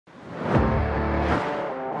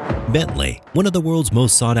Bentley, one of the world's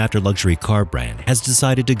most sought-after luxury car brand, has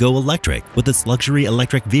decided to go electric with its luxury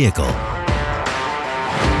electric vehicle.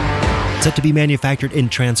 Set to be manufactured in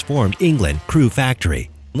transformed England Crewe Factory.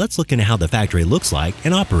 Let's look into how the factory looks like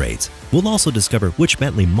and operates. We'll also discover which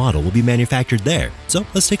Bentley model will be manufactured there. So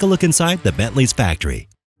let's take a look inside the Bentley's factory.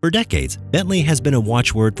 For decades, Bentley has been a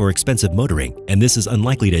watchword for expensive motoring, and this is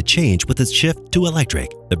unlikely to change with its shift to electric.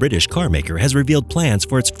 The British car maker has revealed plans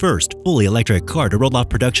for its first fully electric car to roll off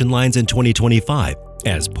production lines in 2025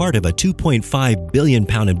 as part of a £2.5 billion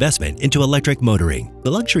investment into electric motoring. The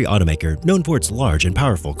luxury automaker, known for its large and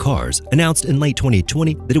powerful cars, announced in late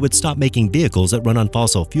 2020 that it would stop making vehicles that run on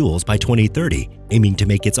fossil fuels by 2030, aiming to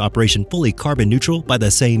make its operation fully carbon neutral by the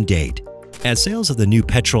same date. As sales of the new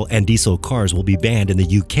petrol and diesel cars will be banned in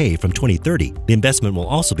the UK from 2030, the investment will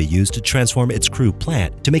also be used to transform its Crewe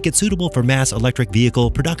plant to make it suitable for mass electric vehicle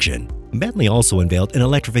production. Bentley also unveiled an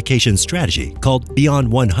electrification strategy called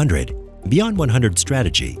Beyond 100. Beyond 100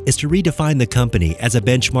 strategy is to redefine the company as a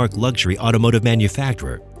benchmark luxury automotive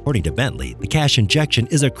manufacturer. According to Bentley, the cash injection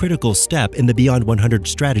is a critical step in the Beyond 100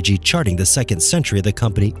 strategy, charting the second century of the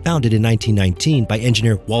company, founded in 1919 by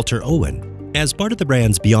engineer Walter Owen. As part of the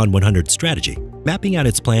brand's Beyond 100 strategy, mapping out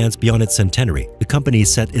its plans beyond its centenary, the company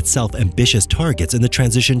set itself ambitious targets in the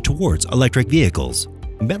transition towards electric vehicles.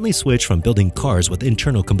 Bentley's switch from building cars with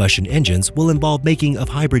internal combustion engines will involve making of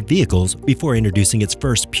hybrid vehicles before introducing its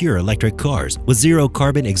first pure electric cars with zero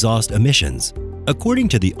carbon exhaust emissions. According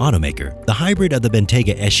to the automaker, the hybrid of the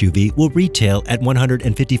Bentayga SUV will retail at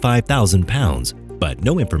 £155,000. But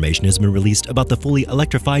no information has been released about the fully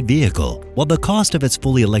electrified vehicle. While the cost of its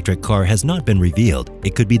fully electric car has not been revealed,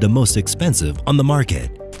 it could be the most expensive on the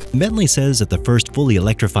market. Bentley says that the first fully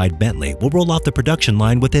electrified Bentley will roll off the production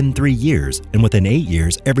line within 3 years, and within 8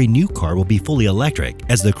 years, every new car will be fully electric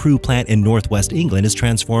as the Crewe plant in northwest England is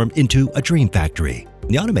transformed into a dream factory.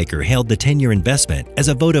 The automaker hailed the 10-year investment as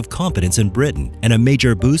a vote of confidence in Britain and a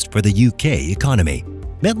major boost for the UK economy.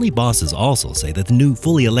 Bentley bosses also say that the new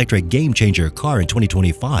fully electric game-changer car in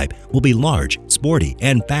 2025 will be large, sporty,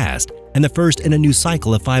 and fast, and the first in a new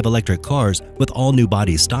cycle of 5 electric cars with all new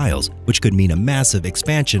body styles, which could mean a massive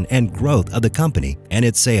expansion and growth of the company and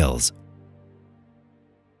its sales.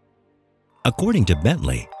 According to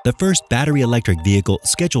Bentley, the first battery electric vehicle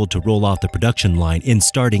scheduled to roll off the production line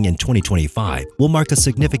starting in 2025 will mark a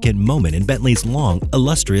significant moment in Bentley's long,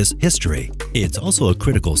 illustrious history. It's also a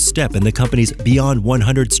critical step in the company's Beyond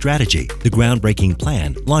 100 strategy, the groundbreaking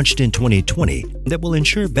plan launched in 2020 that will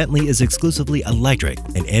ensure Bentley is exclusively electric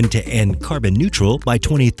and end-to-end carbon neutral by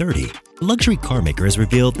 2030. The luxury car maker has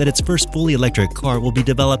revealed that its first fully electric car will be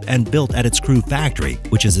developed and built at its Crewe factory,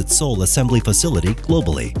 which is its sole assembly facility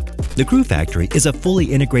globally. The Crewe factory is a fully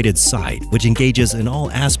integrated site which engages in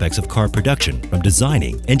all aspects of car production, from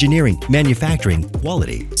designing, engineering, manufacturing,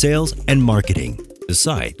 quality, sales, and marketing. The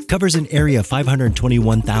site covers an area of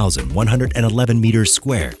 521,111 meters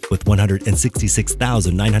square with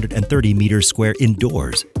 166,930 meters square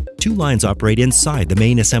indoors. 2 lines operate inside the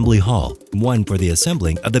main assembly hall, one for the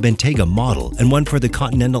assembling of the Bentayga model and one for the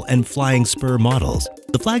Continental and Flying Spur models.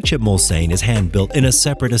 The flagship Mulsanne is hand-built in a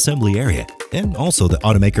separate assembly area, and also the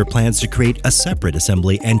automaker plans to create a separate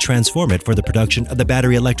assembly and transform it for the production of the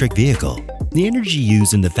battery electric vehicle. The energy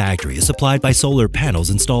used in the factory is supplied by solar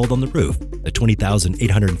panels installed on the roof. The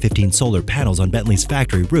 20,815 solar panels on Bentley's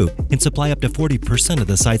factory roof can supply up to 40% of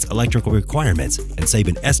the site's electrical requirements and save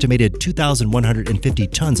an estimated 2,150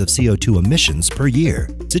 tons of CO2 emissions per year.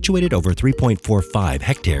 Situated over 3.45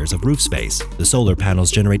 hectares of roof space, the solar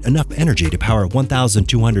panels generate enough energy to power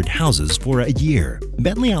 1,200 houses for a year.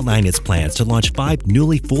 Bentley outlined its plans to launch 5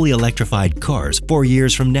 newly fully electrified cars 4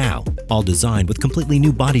 years from now, all designed with completely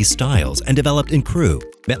new body styles and developed in Crewe.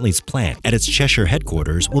 Bentley's plant at its Cheshire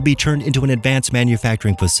headquarters will be turned into an advanced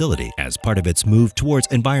manufacturing facility as part of its move towards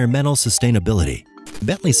environmental sustainability.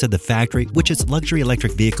 Bentley said the factory, which its luxury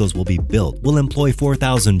electric vehicles will be built, will employ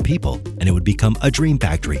 4,000 people, and it would become a dream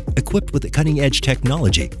factory equipped with cutting-edge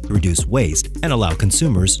technology to reduce waste and allow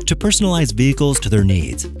consumers to personalize vehicles to their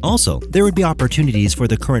needs. Also, there would be opportunities for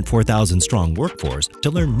the current 4,000-strong workforce to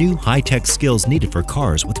learn new high-tech skills needed for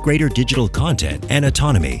cars with greater digital content and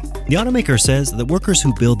autonomy. The automaker says that workers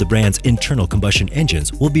who build the brand's internal combustion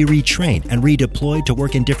engines will be retrained and redeployed to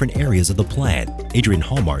work in different areas of the plant. Adrian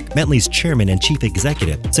Hallmark, Bentley's chairman and chief executive,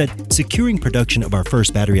 said, "Securing production of our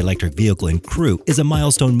first battery electric vehicle in Crewe is a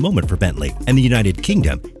milestone moment for Bentley and the United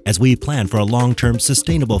Kingdom as we plan for a long-term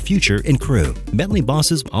sustainable future in Crewe." Bentley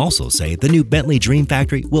bosses also say the new Bentley Dream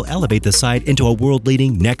Factory will elevate the site into a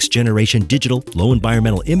world-leading next-generation digital, low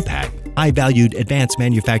environmental impact, high-valued advanced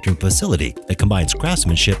manufacturing facility that combines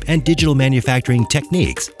craftsmanship and digital manufacturing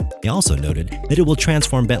techniques. They also noted that it will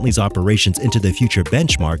transform Bentley's operations into the future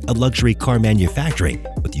benchmark of luxury car manufacturing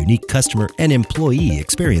with unique customer and employee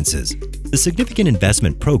experiences. The significant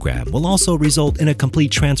investment program will also result in a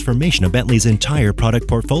complete transformation of Bentley's entire product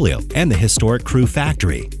portfolio and the historic Crewe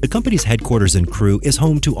factory. The company's headquarters in Crewe is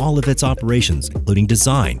home to all of its operations, including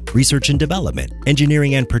design, research and development,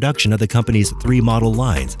 engineering and production of the company's 3 model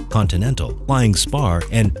lines, Continental, Flying Spar,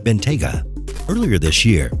 and Bentayga. Earlier this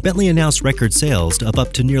year, Bentley announced record sales of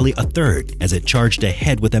up to nearly a third as it charged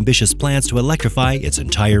ahead with ambitious plans to electrify its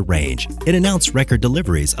entire range. It announced record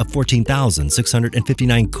deliveries of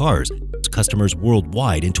 14,659 cars to customers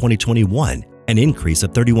worldwide in 2021, an increase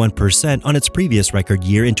of 31% on its previous record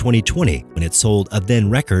year in 2020 when it sold a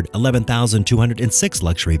then-record 11,206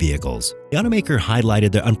 luxury vehicles. The automaker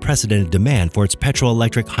highlighted the unprecedented demand for its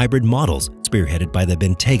petrol-electric hybrid models, spearheaded by the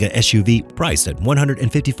Bentayga SUV priced at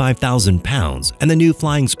 £155,000 and the new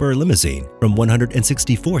Flying Spur limousine from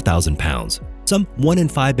 £164,000. Some 1 in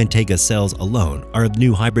 5 Bentayga sales alone are of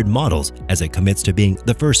new hybrid models, as it commits to being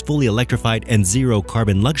the first fully electrified and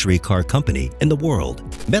zero-carbon luxury car company in the world.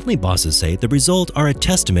 Bentley bosses say the results are a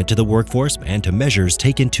testament to the workforce and to measures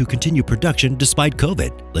taken to continue production despite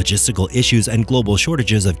COVID, logistical issues and global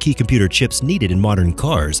shortages of key computer chips needed in modern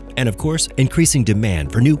cars, and of course, increasing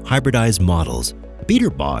demand for new hybridized models. Peter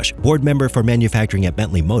Bosch, board member for manufacturing at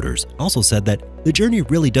Bentley Motors, also said that the journey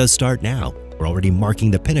really does start now. We're already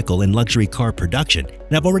marking the pinnacle in luxury car production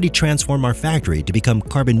and have already transformed our factory to become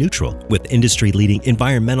carbon neutral with industry-leading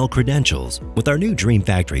environmental credentials. With our new Dream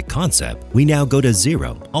Factory concept, we now go to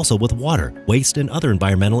zero, also with water, waste, and other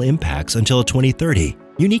environmental impacts until 2030.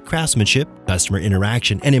 Unique craftsmanship, customer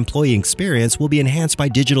interaction, and employee experience will be enhanced by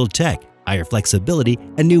digital tech, higher flexibility,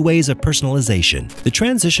 and new ways of personalization. The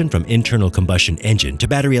transition from internal combustion engine to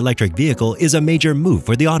battery electric vehicle is a major move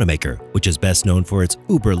for the automaker, which is best known for its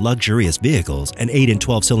uber-luxurious vehicles and 8 and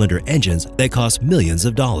 12-cylinder engines that cost millions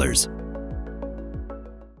of dollars.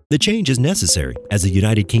 The change is necessary as the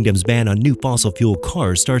United Kingdom's ban on new fossil fuel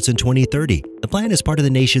cars starts in 2030. The plan is part of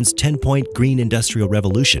the nation's 10-point green industrial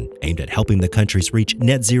revolution aimed at helping the countries reach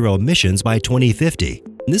net zero emissions by 2050.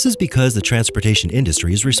 This is because the transportation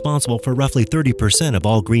industry is responsible for roughly 30% of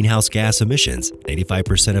all greenhouse gas emissions.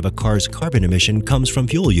 85% of a car's carbon emission comes from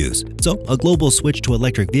fuel use, so a global switch to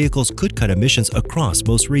electric vehicles could cut emissions across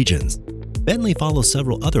most regions. Bentley follows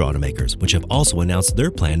several other automakers which have also announced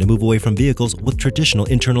their plan to move away from vehicles with traditional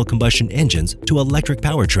internal combustion engines to electric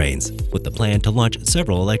powertrains, with the plan to launch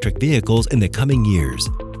several electric vehicles in the coming years.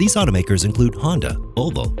 These automakers include Honda,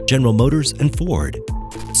 Volvo, General Motors, and Ford.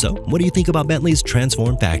 So, what do you think about Bentley's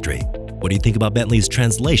Transform Factory? What do you think about Bentley's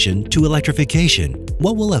translation to electrification?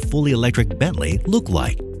 What will a fully electric Bentley look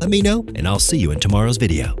like? Let me know, and I'll see you in tomorrow's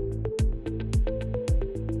video.